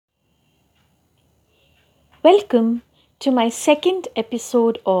Welcome to my second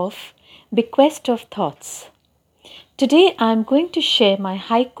episode of Bequest of Thoughts. Today I am going to share my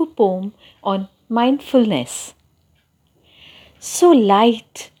haiku poem on mindfulness. So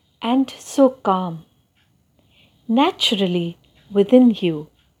light and so calm, naturally within you,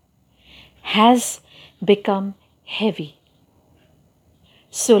 has become heavy.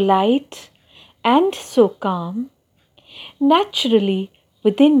 So light and so calm, naturally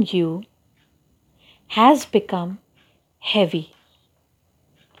within you, has become heavy.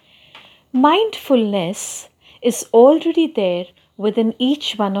 Mindfulness is already there within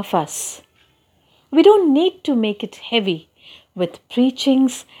each one of us. We don't need to make it heavy with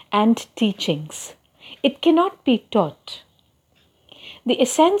preachings and teachings. It cannot be taught. The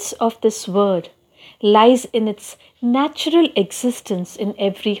essence of this word lies in its natural existence in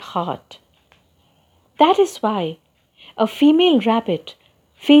every heart. That is why a female rabbit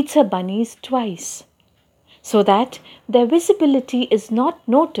feeds her bunnies twice, so that their visibility is not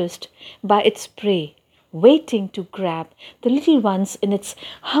noticed by its prey, waiting to grab the little ones in its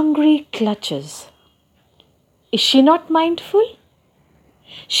hungry clutches. Is she not mindful?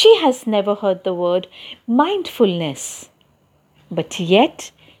 She has never heard the word mindfulness, but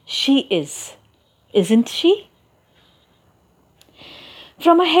yet she is, isn't she?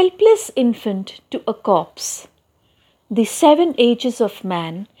 From a helpless infant to a corpse, The 7 Ages of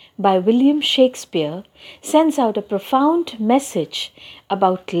Man by William Shakespeare sends out a profound message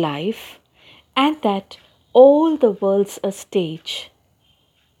about life and that all the world's a stage.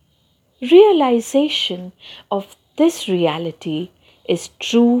 Realization of this reality is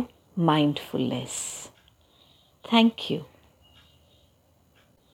true mindfulness. Thank you.